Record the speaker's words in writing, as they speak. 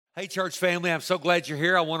Hey, church family, I'm so glad you're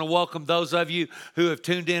here. I want to welcome those of you who have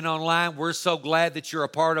tuned in online. We're so glad that you're a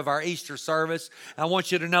part of our Easter service. I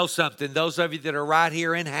want you to know something. Those of you that are right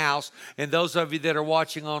here in house and those of you that are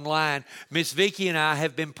watching online, Miss Vicki and I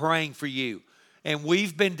have been praying for you. And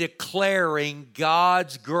we've been declaring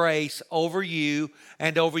God's grace over you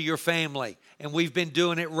and over your family. And we've been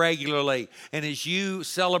doing it regularly. And as you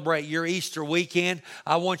celebrate your Easter weekend,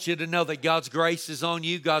 I want you to know that God's grace is on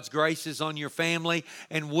you. God's grace is on your family.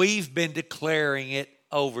 And we've been declaring it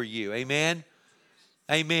over you. Amen?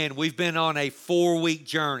 Amen. We've been on a 4-week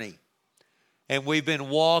journey. And we've been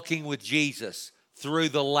walking with Jesus through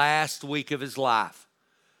the last week of his life.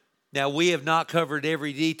 Now, we have not covered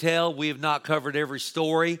every detail. We have not covered every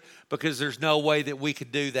story because there's no way that we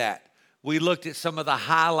could do that. We looked at some of the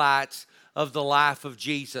highlights of the life of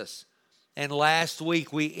Jesus. And last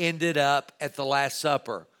week, we ended up at the Last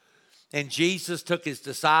Supper. And Jesus took his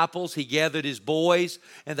disciples, he gathered his boys,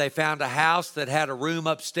 and they found a house that had a room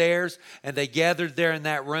upstairs, and they gathered there in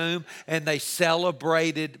that room, and they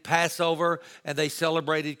celebrated Passover, and they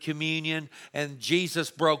celebrated communion, and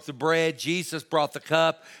Jesus broke the bread, Jesus brought the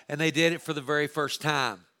cup, and they did it for the very first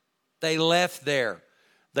time. They left there.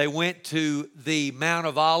 They went to the Mount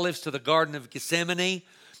of Olives, to the Garden of Gethsemane,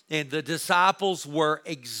 and the disciples were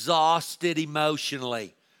exhausted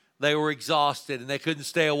emotionally. They were exhausted, and they couldn't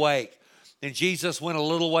stay awake. And Jesus went a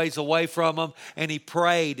little ways away from them, and he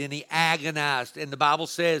prayed, and he agonized. And the Bible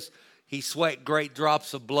says he sweat great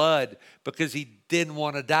drops of blood because he didn't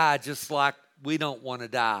want to die, just like we don't want to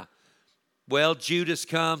die. Well, Judas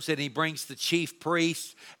comes, and he brings the chief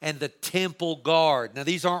priests and the temple guard. Now,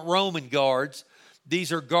 these aren't Roman guards.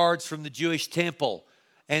 These are guards from the Jewish temple,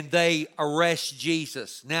 and they arrest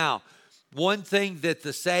Jesus. Now, one thing that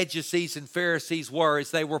the Sadducees and Pharisees were is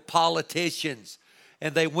they were politicians.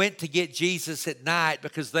 And they went to get Jesus at night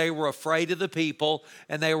because they were afraid of the people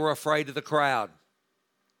and they were afraid of the crowd.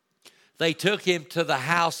 They took him to the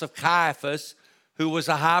house of Caiaphas, who was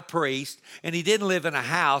a high priest, and he didn't live in a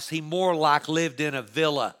house. He more like lived in a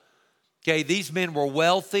villa. Okay, these men were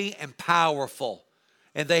wealthy and powerful,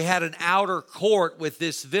 and they had an outer court with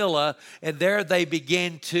this villa, and there they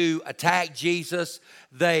began to attack Jesus.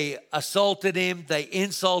 They assaulted him. They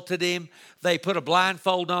insulted him. They put a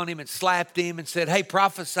blindfold on him and slapped him and said, "Hey,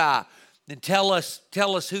 prophesy and tell us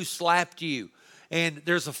who slapped you." And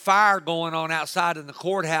there's a fire going on outside in the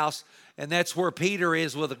courthouse, and that's where Peter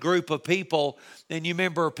is with a group of people. And you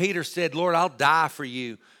remember Peter said, "Lord, I'll die for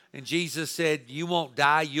you." And Jesus said, "You won't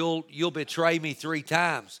die. You'll betray me 3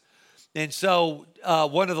 times." And so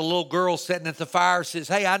one of the little girls sitting at the fire says,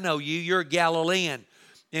 "Hey, I know you. You're a Galilean."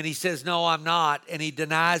 And he says, "No, I'm not." And he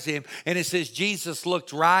denies him. And it says Jesus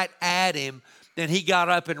looked right at him. Then he got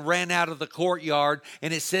up and ran out of the courtyard.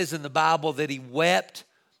 And it says in the Bible that he wept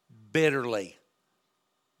bitterly.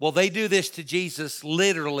 Well, they do this to Jesus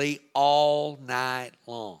literally all night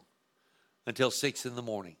long until 6 in the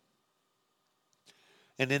morning.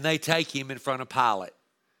 And then they take him in front of Pilate.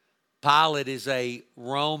 Pilate is a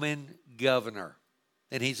Roman governor,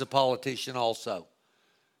 and he's a politician also.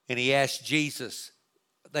 And he asked Jesus,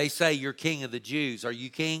 they say, "You're king of the Jews. Are you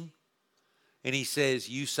king?" And he says,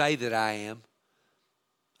 "You say that I am."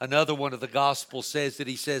 Another one of the Gospels says that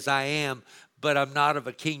he says, "I am, but I'm not of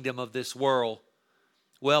a kingdom of this world."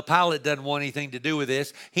 Well, Pilate doesn't want anything to do with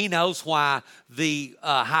this. He knows why the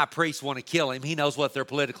high priests want to kill him. He knows what their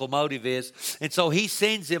political motive is. And so he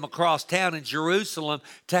sends him across town in Jerusalem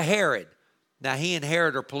to Herod. Now, he and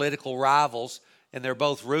Herod are political rivals, and they're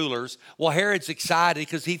both rulers. Well, Herod's excited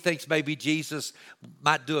because he thinks maybe Jesus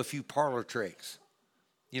might do a few parlor tricks.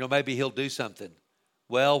 Maybe he'll do something.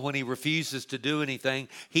 Well, when he refuses to do anything,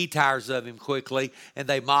 he tires of him quickly, and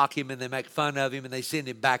they mock him, and they make fun of him, and they send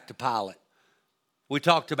him back to Pilate. We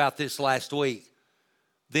talked about this last week.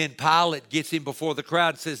 Then Pilate gets him before the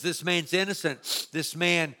crowd and says, "This man's innocent. This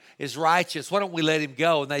man is righteous. Why don't we let him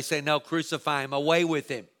go?" And they say, "No, crucify him. Away with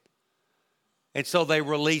him." And so they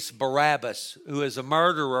release Barabbas, who is a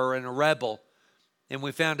murderer and a rebel. And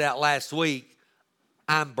we found out last week,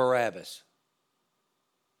 I'm Barabbas.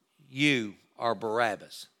 You are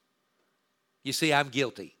Barabbas. You see, I'm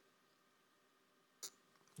guilty.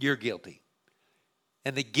 You're guilty.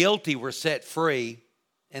 And the guilty were set free,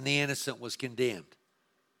 and the innocent was condemned.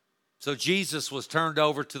 So Jesus was turned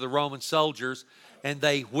over to the Roman soldiers, and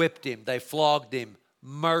they whipped him. They flogged him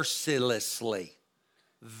mercilessly,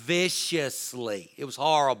 viciously. It was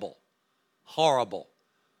horrible, horrible.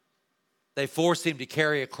 They forced him to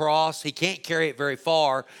carry a cross. He can't carry it very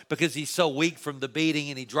far because he's so weak from the beating,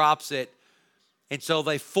 and he drops it. And so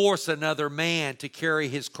they force another man to carry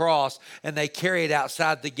his cross, and they carry it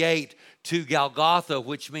outside the gate to Golgotha,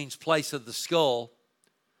 which means place of the skull.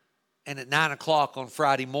 And at 9 o'clock on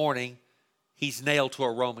Friday morning, he's nailed to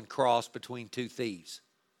a Roman cross between two thieves,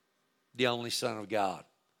 the only Son of God.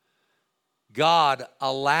 God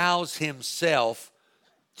allows himself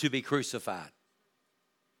to be crucified.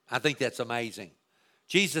 I think that's amazing.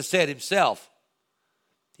 Jesus said himself,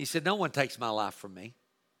 he said, no one takes my life from me.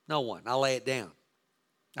 No one. I lay it down.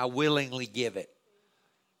 I willingly give it.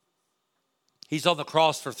 He's on the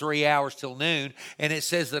cross for 3 hours till noon, and it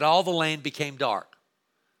says that all the land became dark.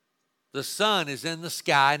 The sun is in the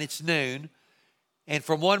sky, and it's noon, and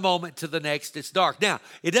from one moment to the next, it's dark. Now,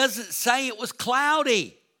 it doesn't say it was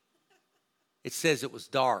cloudy. It says it was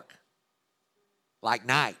dark, like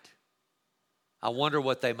night. I wonder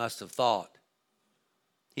what they must have thought.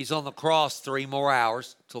 He's on the cross 3 more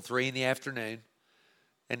hours till 3 in the afternoon.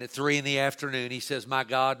 And at 3 in the afternoon, he says, my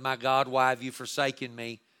God, why have you forsaken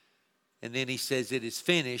me? And then he says, it is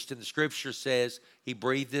finished. And the scripture says he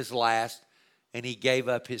breathed his last and he gave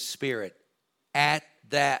up his spirit. At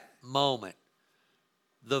that moment,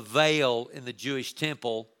 the veil in the Jewish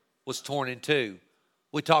temple was torn in two.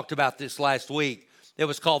 We talked about this last week. It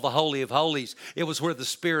was called the Holy of Holies. It was where the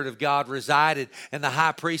Spirit of God resided. And the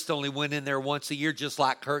high priest only went in there once a year, just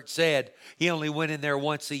like Kurt said. He only went in there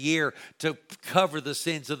once a year to cover the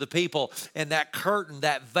sins of the people. And that curtain,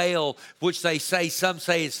 that veil, which some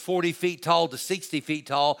say is 40 feet tall to 60 feet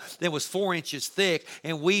tall, that was 4 inches thick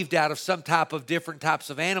and weaved out of some type of different types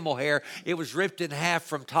of animal hair. It was ripped in half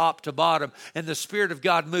from top to bottom. And the Spirit of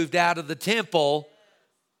God moved out of the temple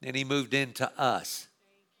and he moved into us.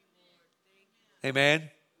 Amen.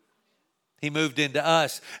 He moved into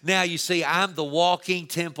us. Now you see, I'm the walking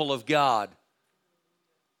temple of God.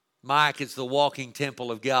 Mike is the walking temple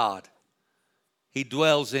of God. He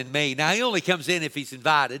dwells in me. Now he only comes in if he's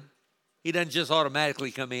invited. He doesn't just automatically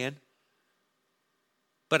come in.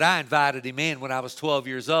 But I invited him in when I was 12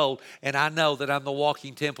 years old, and I know that I'm the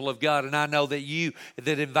walking temple of God, and I know that you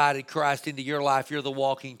that invited Christ into your life, you're the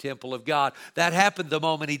walking temple of God. That happened the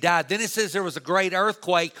moment he died. Then it says there was a great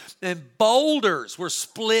earthquake, and boulders were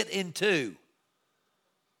split in two.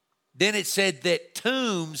 Then it said that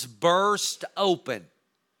tombs burst open.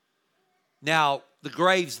 Now, the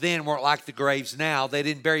graves then weren't like the graves now. They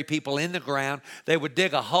didn't bury people in the ground. They would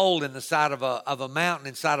dig a hole in the side of a mountain,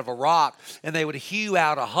 inside of a rock, and they would hew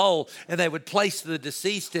out a hole, and they would place the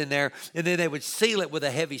deceased in there, and then they would seal it with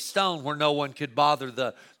a heavy stone where no one could bother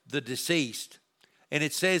the deceased. And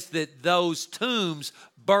it says that those tombs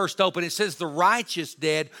burst open. It says the righteous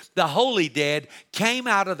dead, the holy dead, came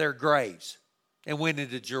out of their graves and went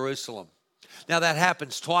into Jerusalem. Now that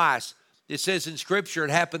happens twice. It says in Scripture it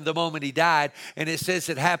happened the moment he died, and it says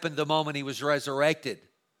it happened the moment he was resurrected.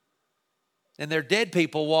 And there are dead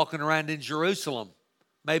people walking around in Jerusalem.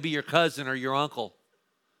 Maybe your cousin or your uncle.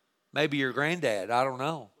 Maybe your granddad. I don't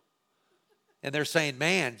know. And they're saying,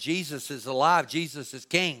 man, Jesus is alive. Jesus is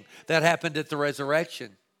king. That happened at the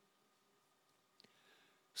resurrection.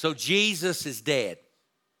 So Jesus is dead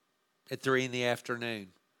at 3 in the afternoon.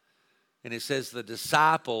 And it says the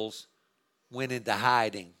disciples went into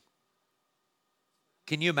hiding.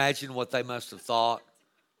 Can you imagine what they must have thought?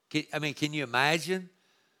 Can you imagine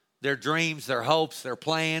their dreams, their hopes, their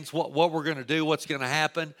plans, what we're going to do, what's going to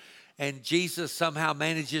happen? And Jesus somehow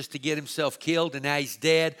manages to get himself killed, and now he's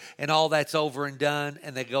dead, and all that's over and done,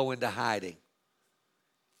 and they go into hiding.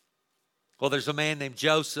 Well, there's a man named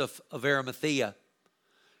Joseph of Arimathea,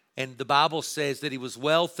 and the Bible says that he was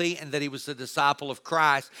wealthy and that he was a disciple of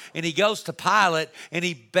Christ. And he goes to Pilate, and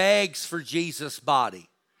he begs for Jesus' body.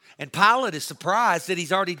 And Pilate is surprised that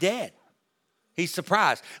he's already dead. He's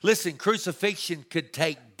surprised. Listen, crucifixion could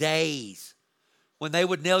take days. When they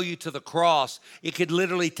would nail you to the cross, it could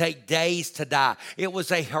literally take days to die. It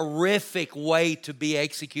was a horrific way to be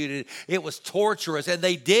executed. It was torturous, and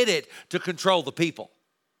they did it to control the people.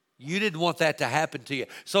 You didn't want that to happen to you.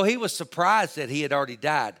 So he was surprised that he had already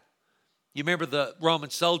died. You remember the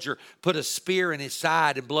Roman soldier put a spear in his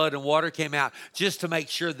side, and blood and water came out just to make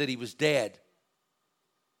sure that he was dead.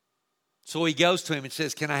 So he goes to him and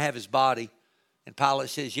says, can I have his body? And Pilate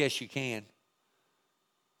says, yes, you can.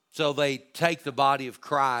 So they take the body of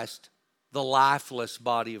Christ, the lifeless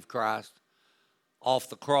body of Christ, off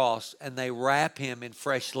the cross, and they wrap him in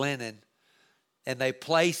fresh linen, and they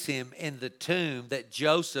place him in the tomb that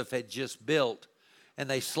Joseph had just built. And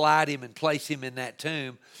they slide him and place him in that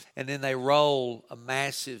tomb, and then they roll a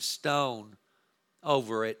massive stone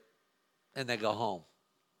over it, and they go home.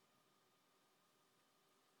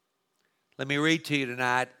 Let me read to you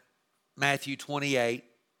tonight Matthew 28,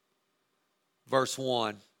 verse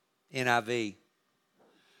 1, NIV.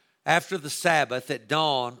 After the Sabbath at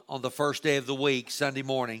dawn on the first day of the week, Sunday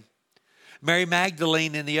morning, Mary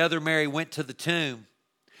Magdalene and the other Mary went to the tomb.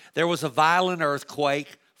 there was a violent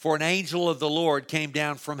earthquake, for an angel of the Lord came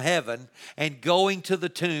down from heaven and going to the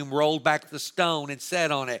tomb rolled back the stone and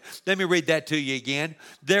sat on it. Let me read that to you again.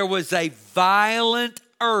 There was a violent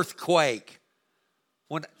earthquake.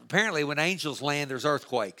 Apparently when angels land, there's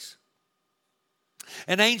earthquakes.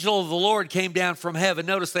 An angel of the Lord came down from heaven.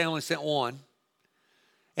 Notice they only sent one.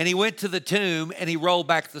 And he went to the tomb and he rolled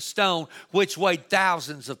back the stone, which weighed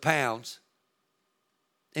thousands of pounds.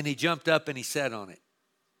 And he jumped up and he sat on it.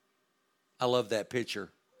 I love that picture.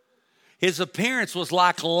 His appearance was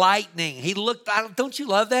like lightning. He looked, don't you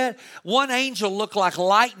love that? One angel looked like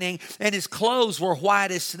lightning and his clothes were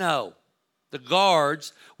white as snow. The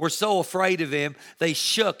guards were so afraid of him, they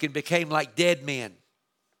shook and became like dead men.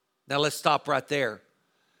 Now let's stop right there.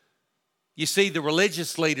 You see, the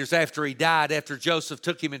religious leaders, after he died, after Joseph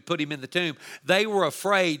took him and put him in the tomb, they were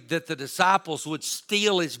afraid that the disciples would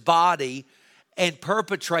steal his body and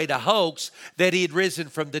perpetrate a hoax that he had risen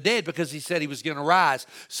from the dead, because he said he was going to rise.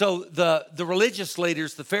 So the religious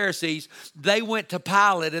leaders, the Pharisees, they went to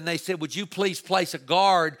Pilate and they said, would you please place a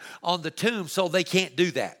guard on the tomb so they can't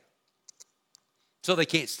do that? So they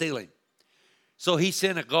can't steal him. So he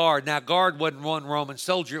sent a guard. Now, guard wasn't one Roman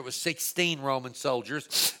soldier. It was 16 Roman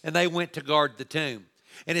soldiers, and they went to guard the tomb.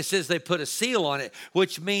 And it says they put a seal on it,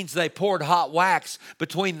 which means they poured hot wax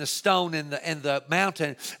between the stone and the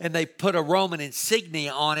mountain, and they put a Roman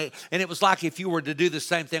insignia on it. And it was like if you were to do the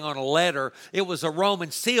same thing on a letter, it was a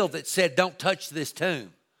Roman seal that said, don't touch this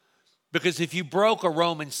tomb. Because if you broke a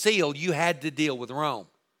Roman seal, you had to deal with Rome.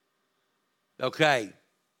 Okay.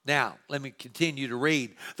 Now, let me continue to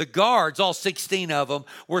read. The guards, all 16 of them,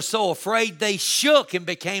 were so afraid they shook and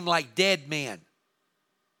became like dead men.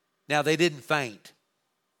 Now, they didn't faint.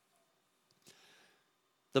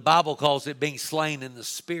 The Bible calls it being slain in the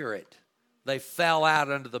Spirit. They fell out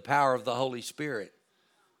under the power of the Holy Spirit.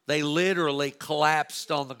 They literally collapsed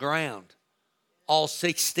on the ground. All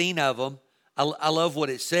 16 of them. I love what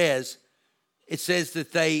it says. It says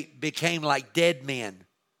that they became like dead men.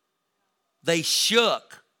 They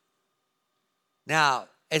shook. Now,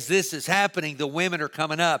 as this is happening, the women are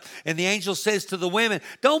coming up. And the angel says to the women,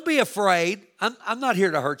 don't be afraid. I'm not here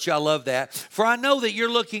to hurt you. I love that. For I know that you're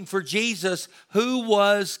looking for Jesus who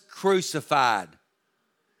was crucified.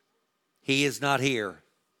 He is not here.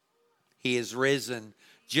 He is risen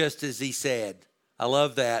just as he said. I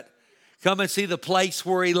love that. Come and see the place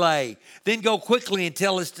where he lay. Then go quickly and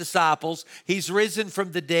tell his disciples, he's risen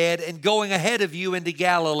from the dead and going ahead of you into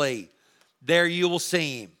Galilee. There you will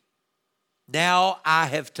see him. Now I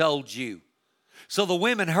have told you. So the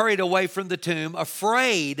women hurried away from the tomb,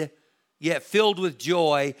 afraid, yet filled with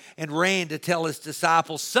joy, and ran to tell his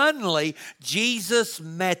disciples. Suddenly, Jesus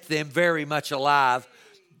met them very much alive.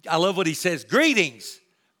 I love what he says. Greetings,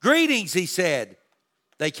 greetings, he said.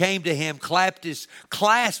 They came to him, clasped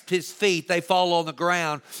his feet. They fall on the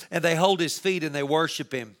ground, and they hold his feet, and they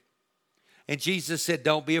worship him. And Jesus said,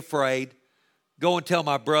 don't be afraid. Go and tell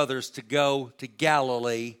my brothers to go to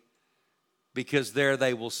Galilee, because there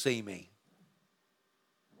they will see me.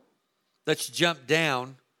 Let's jump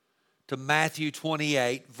down to Matthew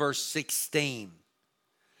 28, verse 16.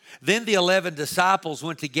 Then the 11 disciples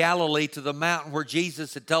went to Galilee to the mountain where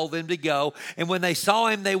Jesus had told them to go. And when they saw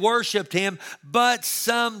him, they worshiped him, but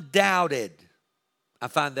some doubted. I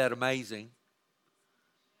find that amazing.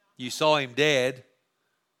 You saw him dead.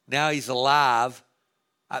 Now he's alive.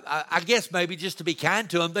 I guess maybe just to be kind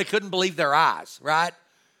to him, they couldn't believe their eyes, right?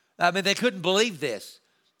 I mean, they couldn't believe this.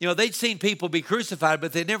 You know, they'd seen people be crucified,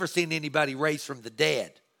 but they'd never seen anybody raised from the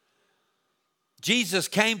dead. Jesus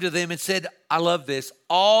came to them and said, I love this,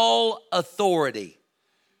 all authority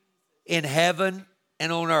in heaven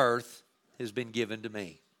and on earth has been given to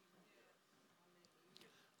me.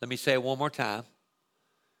 Let me say it one more time.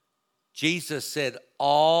 Jesus said,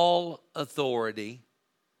 all authority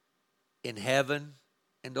in heaven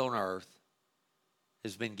and on earth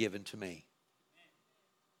has been given to me.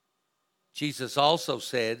 Jesus also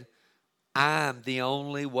said, I'm the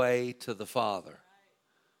only way to the Father.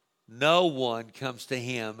 No one comes to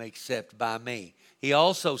him except by me. He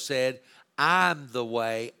also said, I'm the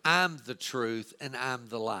way, I'm the truth, and I'm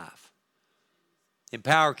the life. In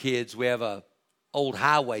Power Kids, we have an old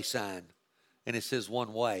highway sign, and it says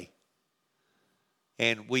one way.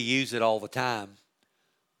 And we use it all the time.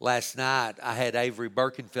 Last night, I had Avery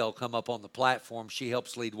Birkenfeld come up on the platform. She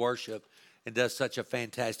helps lead worship and does such a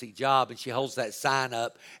fantastic job. And she holds that sign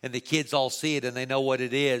up, and the kids all see it, and they know what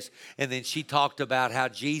it is. And then she talked about how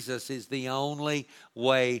Jesus is the only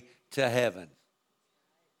way to heaven,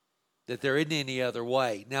 that there isn't any other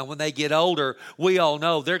way. Now, when they get older, we all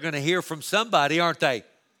know they're going to hear from somebody, aren't they?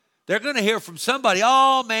 They're going to hear from somebody,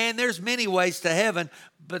 oh man, there's many ways to heaven,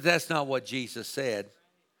 but that's not what Jesus said.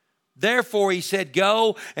 Therefore, he said,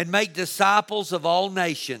 go and make disciples of all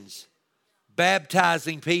nations,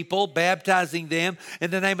 baptizing them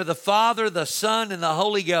in the name of the Father, the Son, and the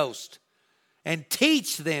Holy Ghost, and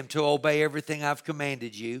teach them to obey everything I've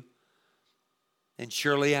commanded you. And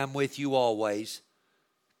surely I'm with you always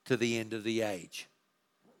to the end of the age.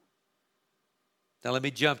 Now let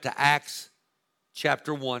me jump to Acts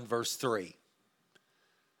chapter 1, verse 3.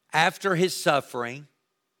 After his suffering,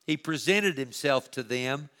 he presented himself to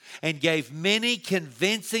them and gave many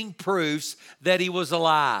convincing proofs that he was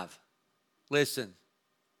alive. Listen,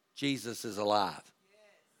 Jesus is alive.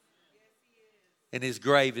 And his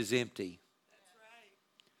grave is empty.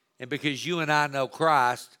 And because you and I know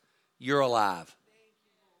Christ, you're alive.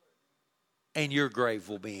 And your grave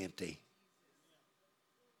will be empty.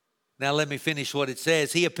 Now let me finish what it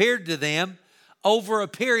says. He appeared to them over a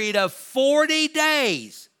period of 40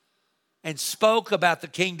 days and spoke about the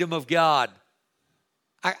kingdom of God.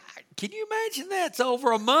 Can you imagine that? It's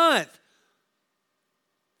over a month.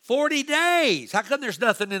 40 days. How come there's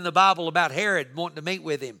nothing in the Bible about Herod wanting to meet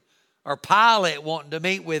with him, or Pilate wanting to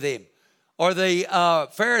meet with him, or the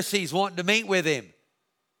Pharisees wanting to meet with him?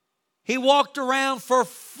 He walked around for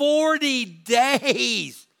 40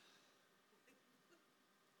 days.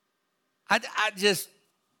 I just,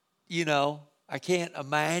 I can't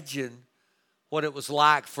imagine what it was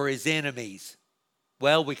like for his enemies.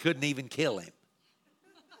 Well, we couldn't even kill him.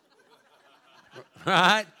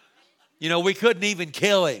 Right? We couldn't even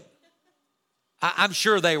kill him. I'm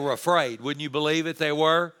sure they were afraid. Wouldn't you believe it? They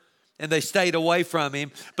were. And they stayed away from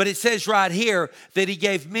him. But it says right here that he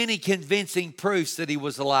gave many convincing proofs that he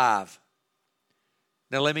was alive.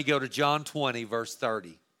 Now let me go to John 20, verse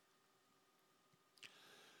 30.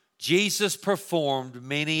 Jesus performed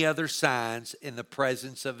many other signs in the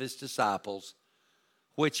presence of his disciples,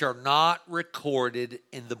 which are not recorded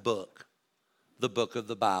in the book of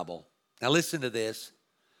the Bible. Now listen to this.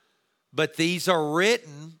 But these are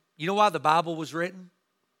written. You know why the Bible was written?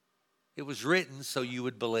 It was written so you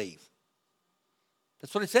would believe.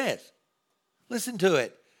 That's what it says. Listen to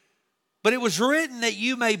it. But it was written that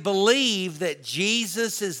you may believe that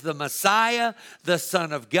Jesus is the Messiah, the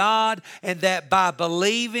Son of God, and that by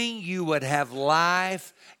believing you would have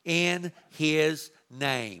life in his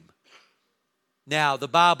name. Now, the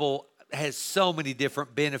Bible has so many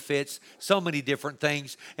different benefits, so many different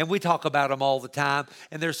things, and we talk about them all the time,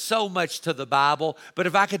 and there's so much to the Bible. But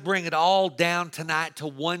if I could bring it all down tonight to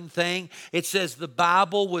one thing, it says the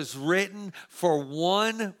Bible was written for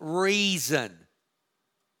one reason: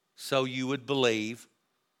 so you would believe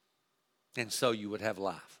and so you would have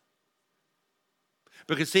life.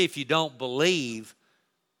 Because see, if you don't believe,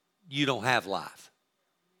 you don't have life.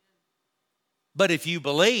 But if you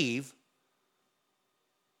believe,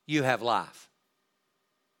 you have life.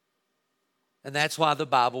 And that's why the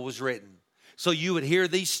Bible was written. So you would hear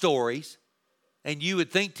these stories and you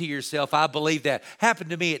would think to yourself, I believe that.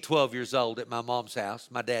 Happened to me at 12 years old at my mom's house,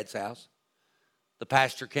 my dad's house. The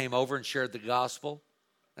pastor came over and shared the gospel.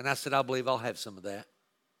 And I said, I believe I'll have some of that.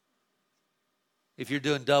 If you're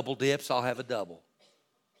doing double dips, I'll have a double.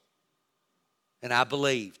 And I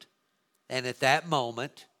believed. And at that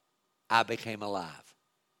moment, I became alive.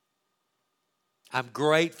 I'm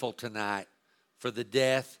grateful tonight for the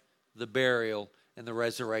death, the burial, and the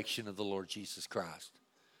resurrection of the Lord Jesus Christ.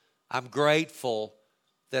 I'm grateful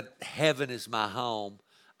that heaven is my home.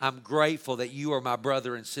 I'm grateful that you are my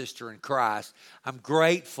brother and sister in Christ. I'm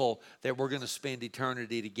grateful that we're going to spend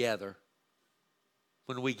eternity together.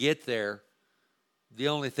 When we get there, the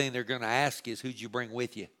only thing they're going to ask is, who'd you bring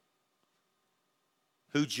with you?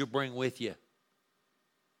 Who'd you bring with you?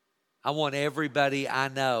 I want everybody I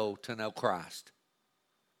know to know Christ.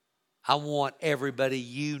 I want everybody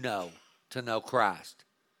you know to know Christ.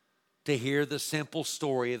 To hear the simple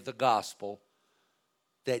story of the gospel,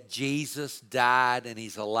 that Jesus died and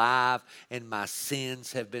he's alive and my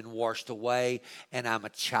sins have been washed away and I'm a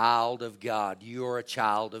child of God. You're a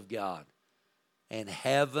child of God. And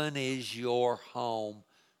heaven is your home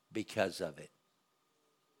because of it.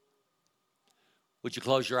 Would you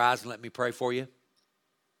close your eyes and let me pray for you?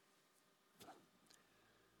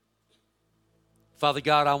 Father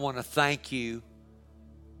God, I want to thank you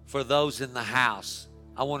for those in the house.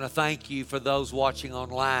 I want to thank you for those watching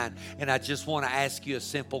online. And I just want to ask you a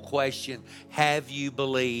simple question. Have you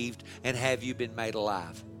believed and have you been made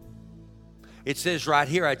alive? It says right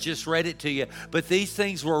here, I just read it to you, but these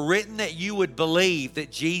things were written that you would believe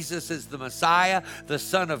that Jesus is the Messiah, the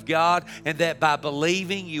Son of God, and that by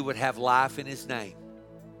believing you would have life in his name.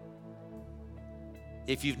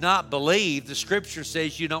 If you've not believed, the scripture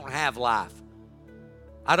says you don't have life.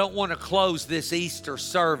 I don't want to close this Easter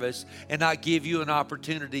service and not give you an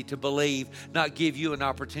opportunity to believe, not give you an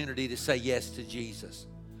opportunity to say yes to Jesus.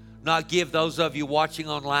 Not give those of you watching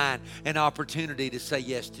online an opportunity to say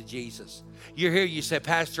yes to Jesus. You're here, you say,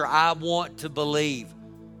 Pastor, I want to believe.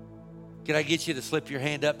 Can I get you to slip your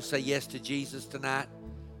hand up and say yes to Jesus tonight?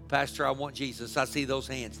 Pastor, I want Jesus. I see those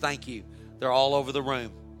hands. Thank you. They're all over the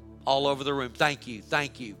room. All over the room. Thank you.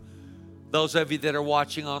 Thank you. Those of you that are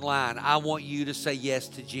watching online, I want you to say yes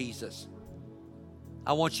to Jesus.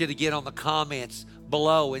 I want you to get on the comments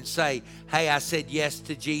below and say, hey, I said yes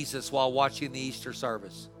to Jesus while watching the Easter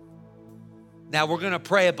service. Now we're going to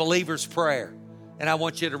pray a believer's prayer. And I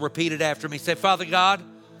want you to repeat it after me. Say, Father God,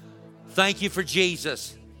 thank you for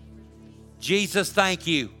Jesus. Jesus, thank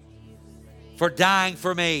you for dying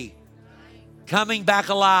for me, coming back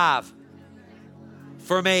alive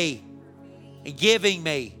for me, and giving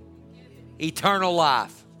me eternal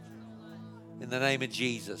life. In the name of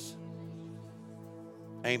Jesus.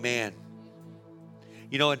 Amen.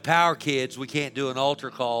 You know, in Power Kids, we can't do an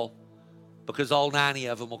altar call because all 90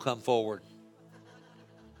 of them will come forward.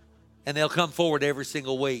 And they'll come forward every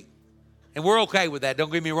single week. And we're okay with that.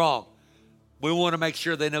 Don't get me wrong. We want to make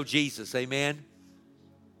sure they know Jesus. Amen.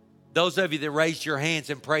 Those of you that raised your hands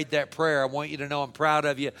and prayed that prayer, I want you to know I'm proud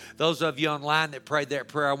of you. Those of you online that prayed that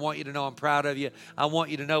prayer, I want you to know I'm proud of you. I want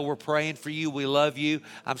you to know we're praying for you. We love you.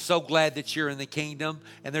 I'm so glad that you're in the kingdom.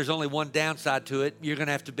 And there's only one downside to it. You're going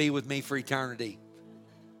to have to be with me for eternity.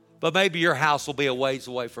 But maybe your house will be a ways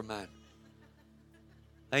away from mine.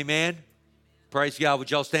 Amen. Praise God.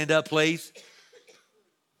 Would y'all stand up, please?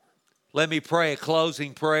 Let me pray a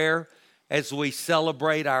closing prayer as we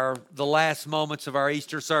celebrate the last moments of our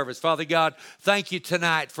Easter service. Father God, thank you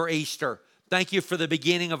tonight for Easter. Thank you for the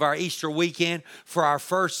beginning of our Easter weekend, for our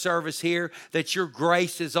first service here, that your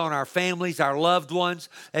grace is on our families, our loved ones,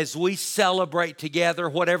 as we celebrate together,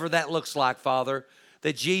 whatever that looks like, Father.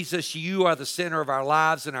 That Jesus, you are the center of our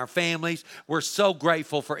lives and our families. We're so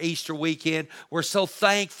grateful for Easter weekend. We're so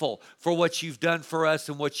thankful for what you've done for us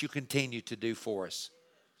and what you continue to do for us.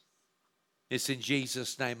 It's in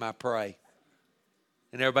Jesus' name I pray.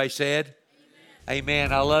 And everybody said,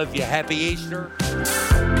 Amen. I love you. Happy Easter.